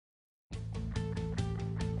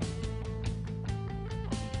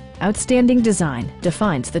Outstanding design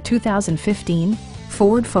defines the 2015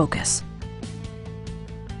 Ford Focus.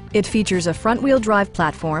 It features a front-wheel drive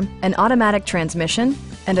platform, an automatic transmission,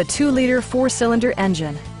 and a 2-liter 4-cylinder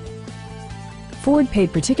engine. Ford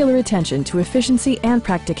paid particular attention to efficiency and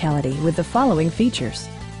practicality with the following features: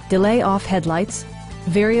 delay-off headlights,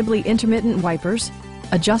 variably intermittent wipers,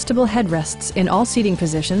 adjustable headrests in all seating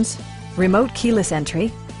positions, remote keyless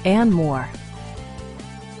entry, and more.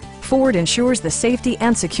 Ford ensures the safety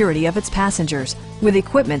and security of its passengers with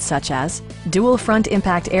equipment such as dual front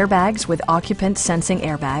impact airbags with occupant sensing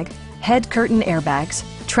airbag, head curtain airbags,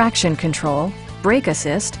 traction control, brake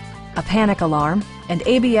assist, a panic alarm, and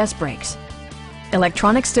ABS brakes.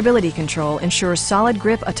 Electronic stability control ensures solid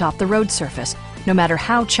grip atop the road surface, no matter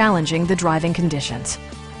how challenging the driving conditions.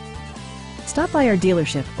 Stop by our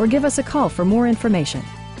dealership or give us a call for more information.